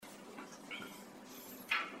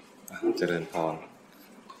เจริญพร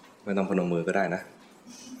ไม่ต้องพนมมือก็ได้นะ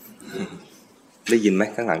ได้ยินไหม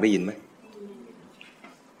ข้างหลังได้ยินไหม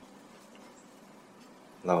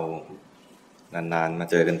เรานานๆมา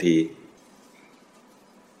เจอกันที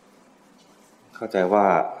เข้าใจว่า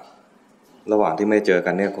ระหว่างที่ไม่เจอกั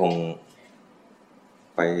นเนี่ยคง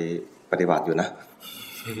ไปปฏิบัติอยู่นะ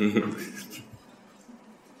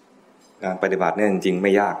งานปฏิบัติเนี่ยจริงๆไ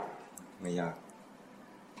ม่ยาก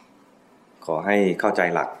ขอให้เข้าใจ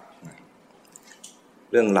หลัก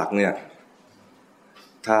เรื่องหลักเนี่ย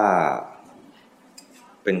ถ้า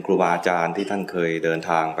เป็นครูบาอาจารย์ที่ท่านเคยเดิน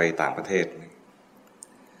ทางไปต่างประเทศ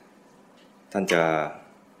ท่านจะ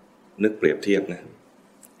นึกเปรียบเทียบนะ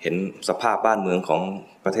เห็นสภาพบ้านเมืองของ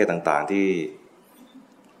ประเทศต่างๆที่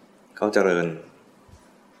เขาเจริญ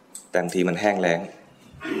แต่บางทีมันแห้งแล้ง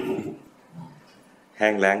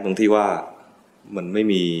ตรงที่ว่ามันไม่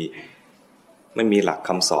มีหลักค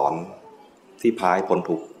ำสอนที่พาให้พ้น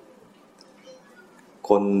ทุกข์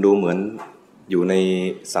คนดูเหมือนอยู่ใน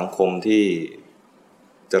สังคมที่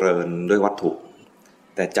เจริญด้วยวัตถุ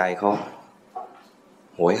แต่ใจเขา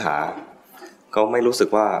โหยหาเขาไม่รู้สึก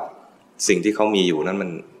ว่าสิ่งที่เขามีอยู่นั้นมัน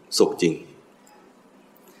สุขจริง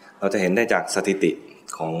เราจะเห็นได้จากสถิติ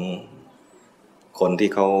ของคนที่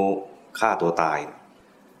เขาฆ่าตัวตาย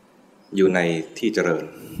อยู่ในที่เจริญ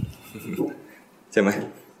ใช่ไหม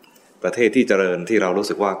ประเทศที่เจริญที่เรารู้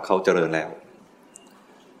สึกว่าเขาเจริญแล้ว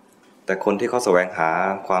แต่คนที่เขาแสวงหา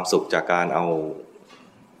ความสุขจากการเอ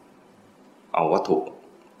าวัตถุ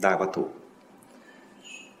ได้วัตถุ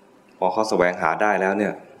พอเขาแสวงหาได้แล้วเนี่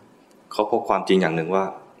ยเขาพบความจริงอย่างหนึ่งว่า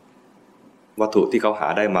วัตถุที่เขาหา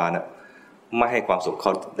ได้มาเนี่ยไม่ให้ความสุขเข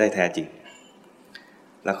าได้แท้จริง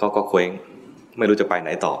แล้วเขาก็เคว้งไม่รู้จะไปไหน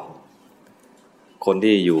ต่อคน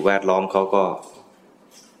ที่อยู่แวดล้อมเขาก็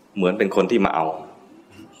เหมือนเป็นคนที่มาเอา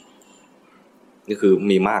นี่คือ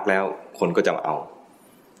มีมากแล้วคนก็จะมาเอา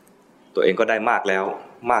ตัวเองก็ได้มากแล้ว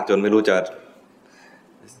มากจนไม่รู้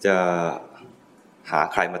จะหา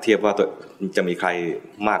ใครมาเทียบว่าตัวจะมีใคร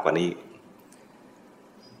มากกว่านี้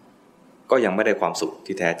ก็ยังไม่ได้ความสุข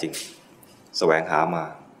ที่แท้จริงแสวงหามา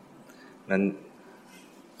นั้น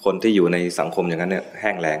คนที่อยู่ในสังคมอย่างนั้นเนี่ยแ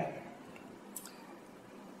ห้งแล้ง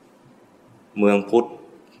เมืองพุทธ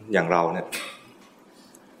อย่างเราเนี่ย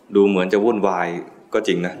ดูเหมือนจะวุ่นวายก็จ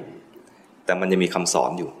ริงนะแต่มันยังมีคำสอ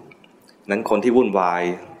นอยู่นั้นคนที่วุ่นวาย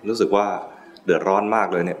รู้สึกว่าเดือดร้อนมาก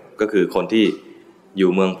เลยเนี่ยก็คือคนที่อยู่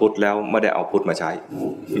เมืองพุทธแล้วไม่ได้เอาพุทธมาใช้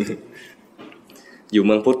อยู่เ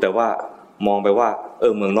มืองพุทธแต่ว่ามองไปว่า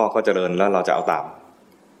เมืองนอกก็เจริญแล้วเราจะเอาตาม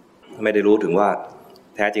ไม่ได้รู้ถึงว่า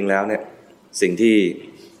แท้จริงแล้วเนี่ยสิ่งที่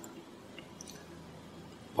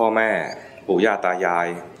พ่อแม่ปู่ย่าตายาย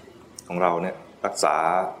ของเราเนี่ยรักษา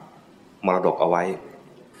มรดกเอาไว้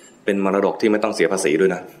เป็นมรดกที่ไม่ต้องเสียภาษีด้ว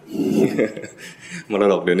ยนะ มร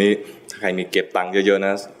ดกเดี๋ยวนี้ใครมีเก็บตังค์เยอะๆน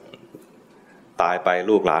ะตายไป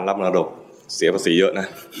ลูกหลานรับมรดกเสียภาษีเยอะนะ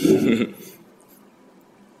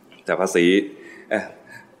แต่ภา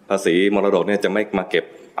ษีมรดกเนี่ยจะไม่มาเก็บ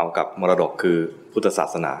เอากับมรดกคือพุทธศา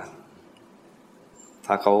สนา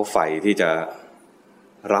ถ้าเขาใฝ่ที่จะ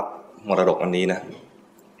รับมรดกอันนี้นะ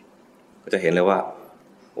ก็จะเห็นเลยว่า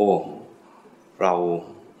โอ้เรา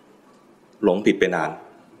หลงผิดไปนาน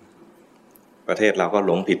ประเทศเราก็ห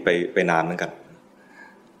ลงผิดไปนานเหมือนกัน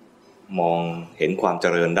มองเห็นความเจ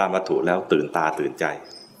ริญด้านวัตถุแล้วตื่นตาตื่นใจ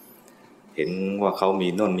เห็นว่าเขามี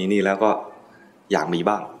โน่นมีนี่แล้วก็อยากมี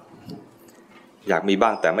บ้าง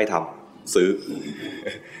แต่ไม่ทำซื้อ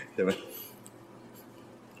ใช่ไหม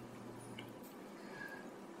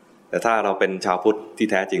แต่ถ้าเราเป็นชาวพุทธที่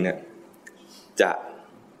แท้จริงเนี่ยจะ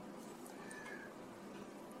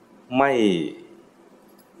ไม่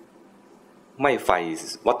ใฝ่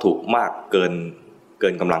วัตถุมากเกิ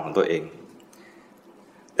นกำลังของตัวเอง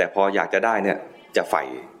แต่พออยากจะได้เนี่ยจะใฝ่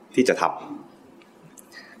ที่จะท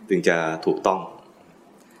ำจึงจะถูกต้อง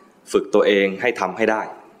ฝึกตัวเองให้ทำให้ได้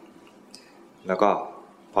แล้วก็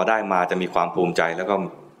พอได้มาจะมีความภูมิใจแล้วก็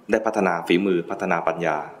ได้พัฒนาฝีมือพัฒนาปัญญ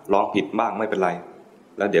าลองผิดบ้างไม่เป็นไร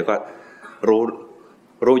แล้วเดี๋ยวก็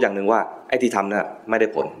รู้อย่างหนึ่งว่าไอ้ที่ทำเนี่ยไม่ได้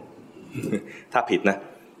ผล ถ้าผิดนะ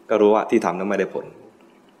ก็รู้ว่าที่ทำนั้นไม่ได้ผล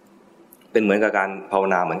เป็นเหมือนกับการภาว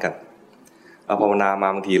นาเหมือนกันเราภาวนามา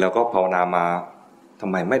บางทีเราก็ภาวนามาทำ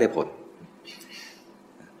ไมไม่ได้ผล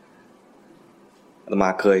อาตมา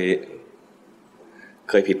เค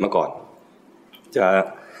ยผิดมาก่อนจะ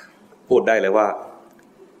พูดได้เลยว่า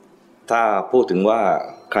ถ้าพูดถึงว่า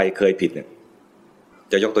ใครเคยผิดเนี่ย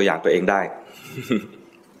จะยกตัวอย่างตัวเองได้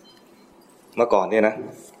เมื่อก่อนเนี่ยนะ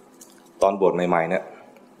ตอนบวชใหม่ๆเนี่ย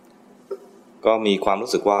ก็มีความ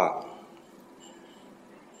รู้สึกว่า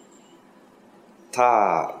ถ้า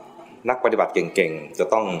นักปฏิบัติเก่งๆจะ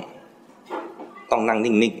ต้องนั่ง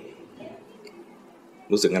นิ่ง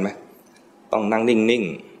ๆรู้สึกงั้นไหม ต้องนั่งนิ่ง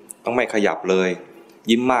ๆต้องไม่ขยับเลย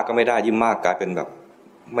ยิ้มมากก็ไม่ได้ยิ้มมากกลายเป็นแบบ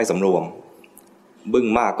ไม่สำรวมบึ้ง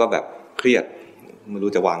มากก็แบบเครียดไม่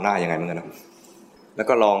รู้จะวางหน้ายังไงเหมือนกันนะแล้ว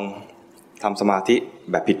ก็ลองทำสมาธิ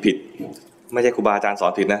แบบผิดๆไม่ใช่ครูบาอาจารย์สอ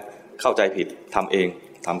นผิดนะเข้าใจผิดทำเอง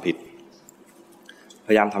ทำผิดพ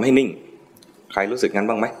ยายามทำให้นิ่งใครรู้สึกงั้น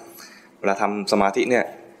บ้างไหมเวลาทำสมาธิเนี่ย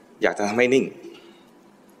อยากจะทำให้นิ่ง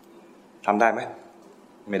ทำได้ไหม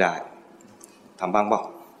ไม่ได้ทำบ้างเปล่า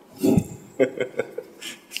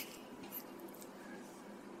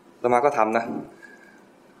อาตมาก็ทำนะ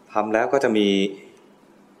ทำแล้วก็จะมี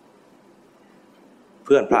เ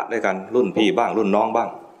พื่อนพระด้วยกันรุ่นพี่บ้างรุ่นน้องบ้าง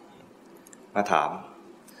มาถาม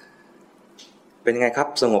เป็นยังไงครับ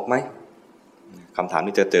สงบไหมคำถาม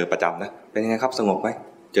นี้เจอประจำนะเป็นยังไงครับสงบไหม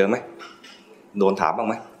เจอไหมโดนถามบ้างไ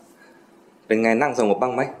หมเป็นไงนั่งสงบบ้า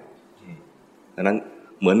งไหมดังนั้น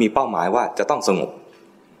เหมือนมีเป้าหมายว่าจะต้องสงบ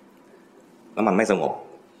แล้วมันไม่สงบ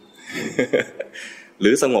หรื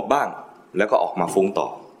อสงบบ้างแล้วก็ออกมาฟุ้งต่อ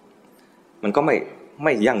มันก็ไ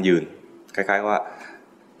ม่ยั่งยืนคล้ายๆว่า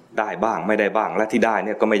ได้บ้างไม่ได้บ้างและที่ได้เ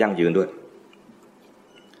นี่ยก็ไม่ยั่งยืนด้วย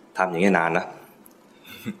ทำอย่างนี้นานนะ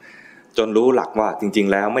จนรู้หลักว่าจริง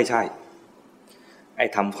ๆแล้วไม่ใช่ไอ้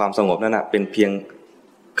ทำความสงบนั่นนะเป็นเพียง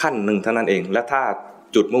ขั้นหนึ่งเท่านั้นเองและถ้า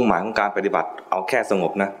จุดมุ่งหมายของการปฏิบัติเอาแค่สง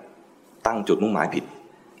บนะตั้งจุดมุ่งหมายผิด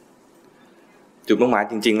จุดมุ่งหมาย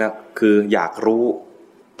จริงๆนะคืออยากรู้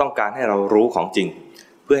ต้องการให้เรารู้ของจริง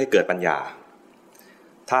เพื่อให้เกิดปัญญา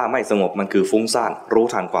ถ้าไม่สงบมันคือฟุ้งซ่านรู้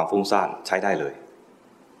ทันความฟุ้งซ่านใช้ได้เลย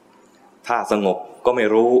ถ้าสงบก็ไม่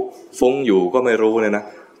รู้ฟุ้งอยู่ก็ไม่รู้เลยนะ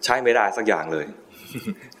ใช้ไม่ได้สักอย่างเลย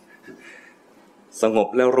สงบ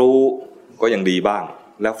แล้วรู้ก็ยังดีบ้าง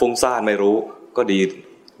แล้วฟุ้งซ่านไม่รู้ก็ดี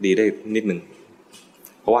ได้นิดนึง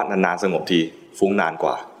เพราะว่านานๆสงบทีฟุ้งนานก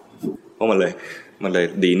ว่าเพราะมันเลย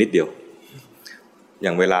ดีนิดเดียวอย่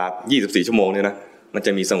างเวลา24ชั่วโมงเนี่ยนะมันจ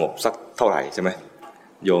ะมีสงบสักเท่าไหร่ใช่ไหม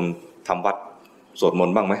โยมทำวัดสวดมน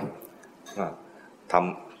ต์บ้างไหมท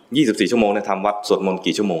ำ24ชั่วโมงเนี่ยทำวัดสวดมนต์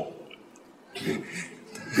กี่ชั่วโมง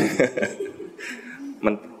มั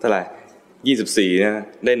นเท่าไหร่24เนี่ย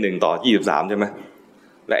ได้1ต่อ23ใช่ไหม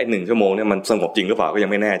และไอ้1ชั่วโมงเนี่ยมันสงบจริงหรือเปล่าก็ยั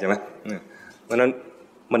งไม่แน่ใช่ไหมเพราะนั้น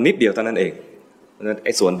มันนิดเดียวเท่านั้นเองเพราะนั้นไ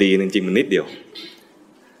อ้ส่วนดีจริงๆมันนิดเดียว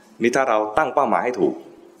นี่ถ้าเราตั้งเป้าหมายให้ถูก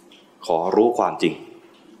ขอรู้ความจริง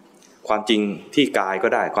ความจริงที่กายก็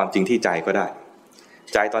ได้ความจริงที่ใจก็ได้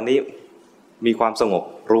ใจตอนนี้มีความสงบ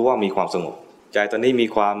รู้ว่ามีความสงบใจตอนนี้มี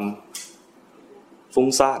ความฟุ้ง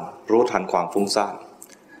ซ่านรู้ทันความฟุ้งซ่าน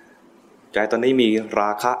ใจตอนนี้มีรา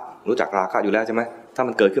คะรู้จักราคะอยู่แล้วใช่ไหมถ้า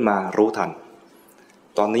มันเกิดขึ้นมารู้ทัน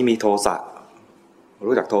ตอนนี้มีโทสะ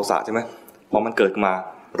รู้จักโทสะใช่ไหมพอมันเกิดมา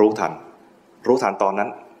รู้ทันตอน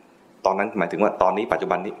นั้นหมายถึงว่าตอนนี้ปัจจุ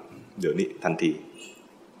บันนี้เดี๋ยวนี้ทันที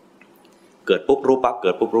เกิดปุ๊บรู้ปั๊บเ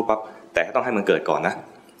กิดปุ๊บรู้ปั๊บแต่ต้องให้มันเกิดก่อนนะ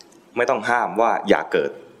ไม่ต้องห้ามว่าอย่าเกิ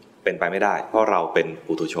ดเป็นไปไม่ได้เพราะเราเป็น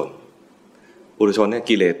ปุถุชนเนี่ย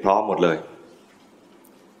กิเลสพร้อมหมดเลย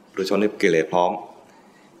ปุถุชนเนี่ยกิเลสพร้อม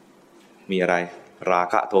มีอะไรรา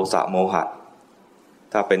คะโทสะโมหะ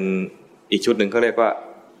ถ้าเป็นอีกชุดหนึ่งเขาเรียกว่า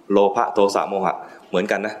โลภะโทสะโมหะเหมือน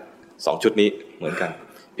กันนะ2ชุดนี้เหมือนกัน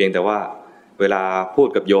เพียงแต่ว่าเวลาพูด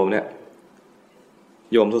กับโยมเนี่ย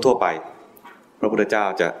โยมทั่วๆไปพระพุทธเจ้า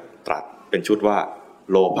จะตรัสเป็นชุดว่า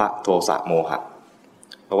โลภะโทสะโมหะ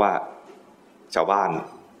เพราะว่าชาวบ้าน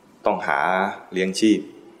ต้องหาเลี้ยงชีพ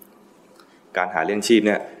การหาเลี้ยงชีพเ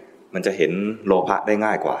นี่ยมันจะเห็นโลภะได้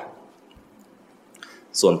ง่ายกว่า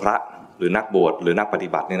ส่วนพระหรือนักบวชหรือนักปฏิ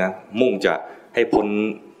บัติเนี่ยนะมุ่งจะให้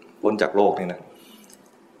พ้นจากโลกนี่นะ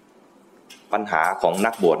ปัญหาของ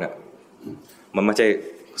นักบวชเนี่ยมันไม่ใช่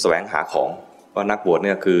แสวงหาของเพราะนักบวชเ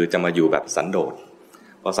นี่ยคือจะมาอยู่แบบสันโดษ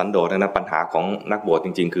พอสันโดษเนี่ยนะปัญหาของนักบวชจ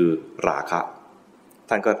ริงๆคือราคะ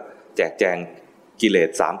ท่านก็แจกแจงกิเลส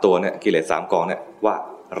3ตัวเนี่ยกิเลส3กองเนี่ยว่า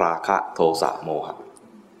ราคะโทสะโมหะ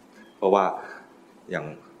เพราะว่าอย่าง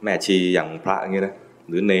แม่ชีอย่างพระอย่างเงี้ยนะ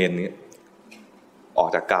หรือเนรเนี่ยออก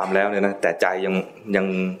จากกามแล้วเนี่ยนะแต่ใจ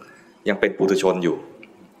ยังเป็นปุถุชนอยู่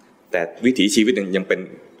แต่วิถีชีวิตยังเป็น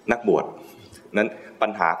นักบวชนั้นปั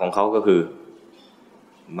ญหาของเขาก็คือ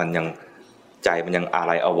มันยังใจมันยังอา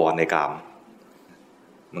ลัยอาวรณ์ในกาม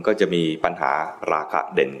มันก็จะมีปัญหาราคะ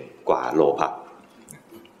เด่นกว่าโลภะ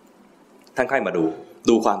ท่านให้มา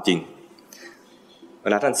ดูความจริงเว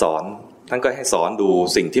ลาท่านสอนท่านก็ให้สอนดู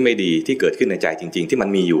สิ่งที่ไม่ดีที่เกิดขึ้นในใจจริงๆที่มัน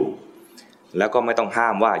มีอยู่แล้วก็ไม่ต้องห้า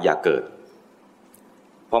มว่าอย่าเกิด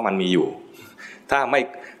เพราะมันมีอยู่ถ้าไม่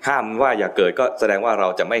ห้ามว่าอย่าเกิดก็แสดงว่าเรา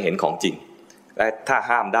จะไม่เห็นของจริงและถ้า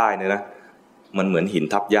ห้ามได้เนี่ยนะมันเหมือนหิน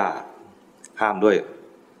ทับหญ้าห้ามด้วย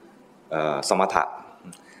สมถะ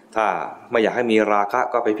ถ้าไม่อยากให้มีราคะ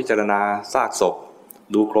ก็ไปพิจารณาซากศพ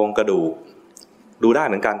ดูโครงกระดูกดูได้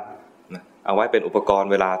เหมือนกันนะ เอาไว้เป็นอุปกรณ์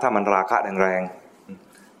เวลาถ้ามันราคะแรง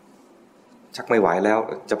ๆชักไม่ไหวแล้ว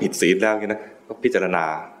จะผิดศีลแล้วอย่างนี้นะก็พิจารณา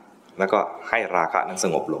แล้วก็ให้ราคะนั้นส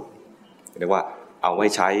งบลงเรียกว่าเอาไว้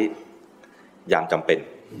ใช้ยามจำเป็น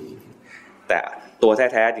แต่ตัวแ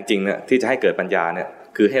ท้ๆจริงๆเนี่ยที่จะให้เกิดปัญญาเนี่ย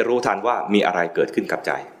คือให้รู้ทันว่ามีอะไรเกิดขึ้นกับใ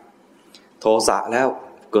จโทสะแล้ว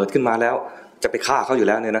เกิดขึ้นมาแล้วจะไปฆ่าเขาอยู่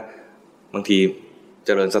แล้วเนี่ยนะบางทีเจ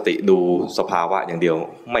ริญสติดูสภาวะอย่างเดียว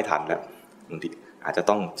ไม่ทันแล้วบางทีอาจจะ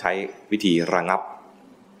ต้องใช้วิธีระงับ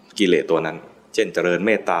กิเลสตัวนั้นเช่นเจริญเ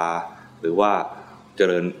มตตาหรือว่าเจ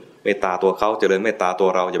ริญเมตตาตัวเขาเจริญเมตตาตัว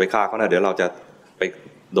เราอย่าไปฆ่าเขานะเดี๋ยวเราจะไป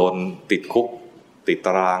โดนติดคุกติดต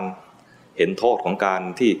ารางเห็นโทษของการ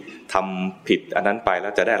ที่ทำผิดอันนั้นไปแล้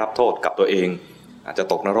วจะได้รับโทษกับตัวเองอาจจะ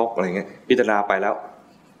ตกนรกอะไรเงี้ยพิจารณาไปแล้ว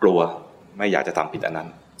กลัวไม่อยากจะทำผิดอันนั้น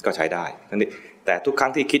ก็ใช้ได้นั่นนี่แต่ทุกครั้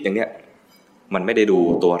งที่คิดอย่างเนี้ยมันไม่ได้ดู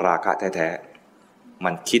ตัวราคะแท้ๆมั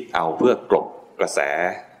นคิดเอาเพื่อกลบกระแส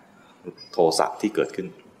โทสะที่เกิดขึ้น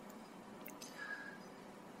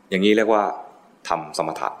อย่างนี้เรียกว่าทำสม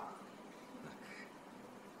ถะ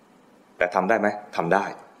แต่ทำได้ไหมทำได้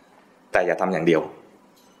แต่อย่าทำอย่างเดียว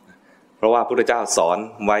เพราะว่าพระพุทธเจ้าสอน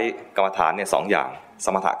ไว้กรรมฐานเนี่ย2 อย่างส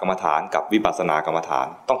มถกรรมฐานกับวิปัสสนากรรมฐาน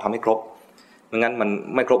ต้องทำให้ครบไม่งั้นมัน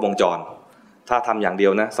ไม่ครบวงจรถ้าทำอย่างเดีย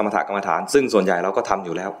วนะสมถกรรมฐานซึ่งส่วนใหญ่เราก็ทำอ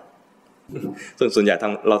ยู่แล้วซึ่งส่วนใหญ่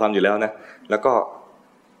เราทำอยู่แล้วนะแล้วก็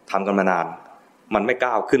ทำกันมานานมันไม่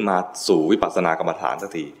ก้าวขึ้นมาสู่วิปัสสนากรรมฐานสั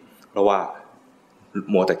กทีเพราะว่า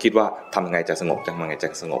มัวแต่คิดว่าทำยังไงจะสงบทำยังไงจะ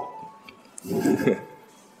สงบ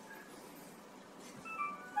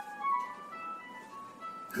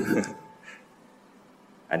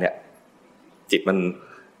อันเนี้ยจิตมัน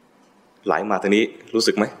ไหลมาทางนี้รู้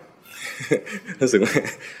สึกไหม รู้สึกไหม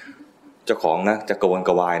เจ้าของนะจะกระวนก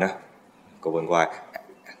ระวายนะกระวนกระวาย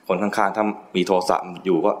คนข้างๆถ้ามีโทสะอ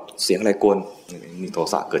ยู่ก็เสียงอะไรกวนมีโท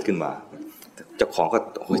สะเกิดขึ้นมาเจ้าของก็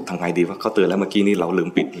โอ้ยทำไงดีวะเขาเตือนแล้วเมื่อกี้นี้เราลืม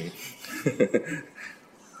ปิดเลย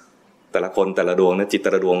แต่ละคนแต่ละดวงนะจิตแ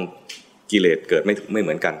ต่ละดวงกิเลสเกิดไม่เห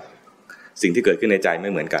มือนกันสิ่งที่เกิดขึ้นในใจไ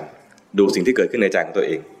ม่เหมือนกันดูสิ่งที่เกิดขึ้นในใจของตัวเ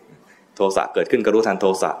องโทสะเกิดขึ้นก็รู้ทันโท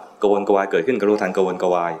สะกระวนกระวายเกิดขึ้นก็รู้ทันกระวนกระ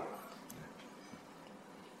วาย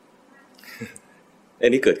อั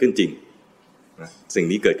นนี้เกิดขึ้นจริงสิ่ง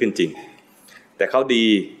นี้เกิดขึ้นจริงแต่เขาดี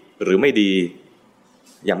หรือไม่ดี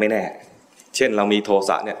ยังไม่แน่เช่นเรามีโท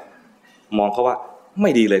สะเนี่ยมองเขาว่าไ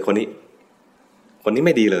ม่ดีเลยคนนี้ไ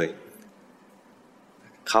ม่ดีเลย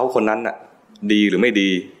เขาคนนั้นน่ะดีหรือไม่ดี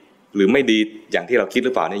หรือไม่ดีอย่างที่เราคิดห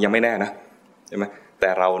รือเปล่าเนี่ยยังไม่แน่นะใช่ไหมแต่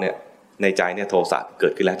เราเนี่ยในใจเนี่ยโทสะเกิ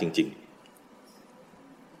ดขึ้นแล้วจริง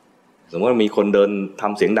ๆสมมติว่ามีคนเดินท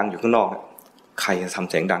ำเสียงดังอยู่ข้างนอกใครทำ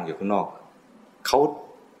เสียงดังอยู่ข้างนอกเขา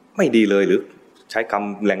ไม่ดีเลยหรือใช้ค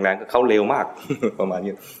ำแรงๆเขาเลวมาก ประมาณ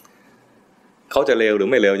นี้เขาจะเลวหรือ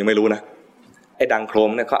ไม่เลวยังไม่รู้นะไอ้ดังโคร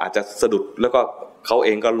มเนี่ยเขาอาจจะสะดุดแล้วก็เขาเอ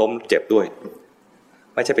งก็ล้มเจ็บด้วย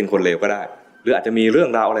ไม่ใช่เป็นคนเลวก็ได้หรืออาจจะมีเรื่อง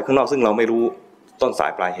ราวอะไรข้างนอกซึ่งเราไม่รู้ต้นสา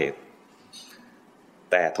ยปลายเหตุ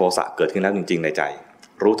แต่โทสะเกิดขึ้นแล้วจริงๆในใจ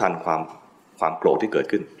รู้ทันความโกรธที่เกิด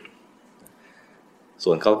ขึ้น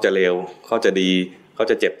ส่วนเขาจะเลวเขาจะดีเขา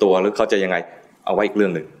จะเจ็บตัวหรือเขาจะยังไงเอาไว้อีกเรื่อ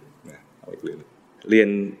งหนึ่งเรียน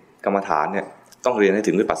กรรมฐานเนี่ยต้องเรียนให้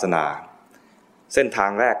ถึงวิปัสสนาเส้นทา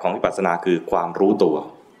งแรกของวิปัสสนาคือความรู้ตัว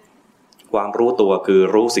คือ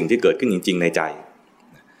รู้สิ่งที่เกิดขึ้นจริงๆในใจ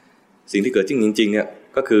สิ่งที่เกิดขึ้นจริงๆเนี่ย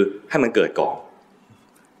ก็คือให้มันเกิดก่อ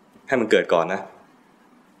นนะ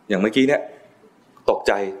อย่างเมื่อกี้เนี่ยตกใ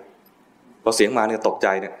จพอเสียงมาเนี่ยตกใจ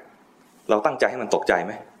เนี่ยเราตั้งใจให้มันตกใจไห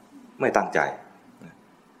มไม่ตั้งใจ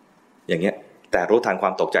อย่างเงี้ยแต่รู้ทันควา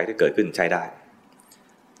มตกใจที่เกิดขึ้นใช้ได้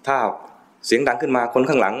ถ้าเสียงดังขึ้นมาคน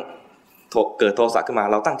ข้างหลังเกิดโทสะขึ้นมา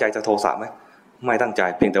เราตั้งใจจะโทสะไหมไม่ตั้งใจ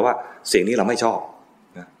เพียงแต่ว่าเสียงนี้เราไม่ชอบ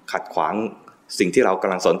ขัดขวางสิ่งที่เราก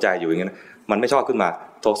ำลังสนใจอยู่อย่างเงี้ยมันไม่ชอบขึ้นมา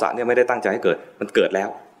โทสะเนี่ยไม่ได้ตั้งใจให้เกิดมันเกิดแล้ว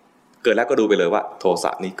ก็ดูไปเลยว่าโทส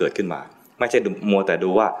ะนี้เกิดขึ้นมาไม่ใช่มัวแต่ดู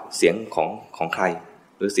ว่าเสียงของใคร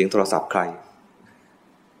หรือเสียงโทรศัพท์ใคร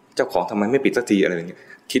เจ้าของทำไมไม่ปิดสักทีอะไรอย่างเงี้ย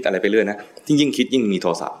คิดอะไรไปเรื่อยนะยิ่งคิดยิ่งมีโท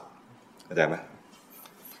สะเข้าใจไหม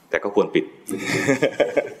แต่ก็ควรปิด